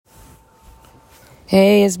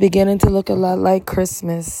Hey, it's beginning to look a lot like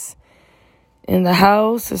Christmas. In the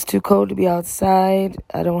house, it's too cold to be outside.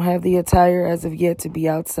 I don't have the attire as of yet to be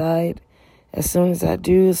outside. As soon as I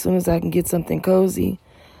do, as soon as I can get something cozy,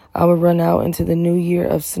 I will run out into the new year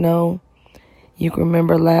of snow. You can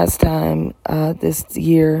remember last time, this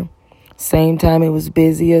year, same time it was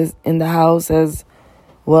busy as in the house as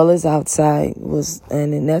well as outside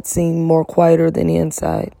and that seemed more quieter than the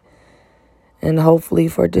inside. And hopefully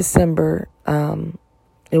for December,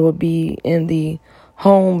 it will be in the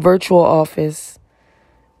home virtual office,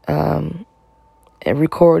 and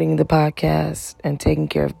recording the podcast and taking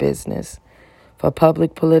care of business for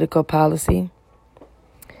public political policy.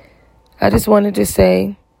 I just wanted to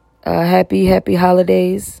say happy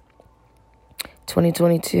holidays,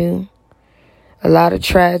 2022. A lot of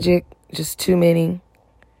tragic, just too many.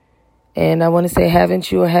 And I want to say,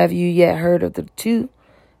 haven't you or have you yet heard of the two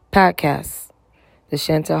podcasts? The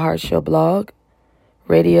Chantel Hart Show blog,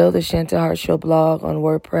 radio, the Chantel Hart Show blog on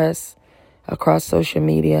WordPress, across social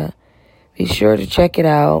media. Be sure to check it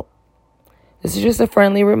out. This is just a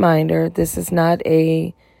friendly reminder. This is not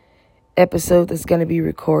a episode that's going to be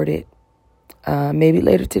recorded. Maybe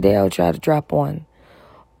later today I'll try to drop one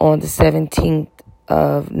on the 17th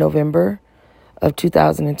of November of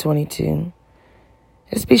 2022.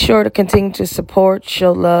 Just be sure to continue to support,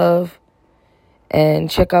 show love,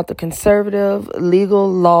 and check out the Conservative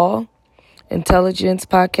Legal Law Intelligence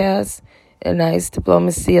podcast, and Nice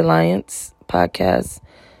Diplomacy Alliance podcast,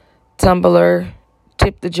 Tumblr,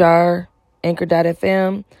 Tip the Jar,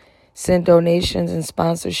 Anchor.fm. Send donations and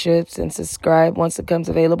sponsorships and subscribe once it comes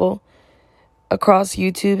available across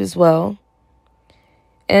YouTube as well.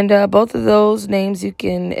 And both of those names you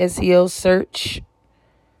can SEO search.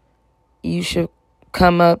 You should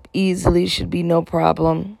come up easily, should be no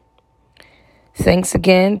problem. Thanks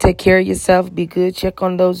again. Take care of yourself. Be good. Check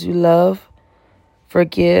on those you love.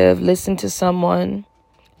 Forgive. Listen to someone.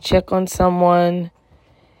 Check on someone.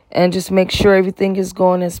 And just make sure everything is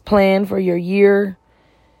going as planned for your year.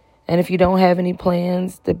 And if you don't have any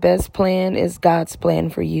plans, the best plan is God's plan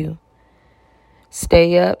for you.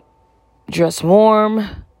 Stay up. Dress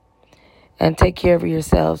warm. And take care of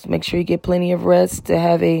yourselves. Make sure you get plenty of rest to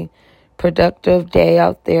have a productive day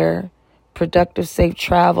out there. Productive, safe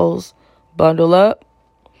travels. Bundle up.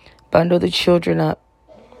 Bundle the children up.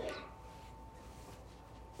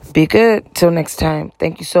 Be good. Till next time.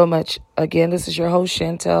 Thank you so much. Again, this is your host,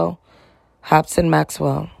 Chantel Hobson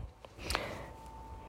Maxwell.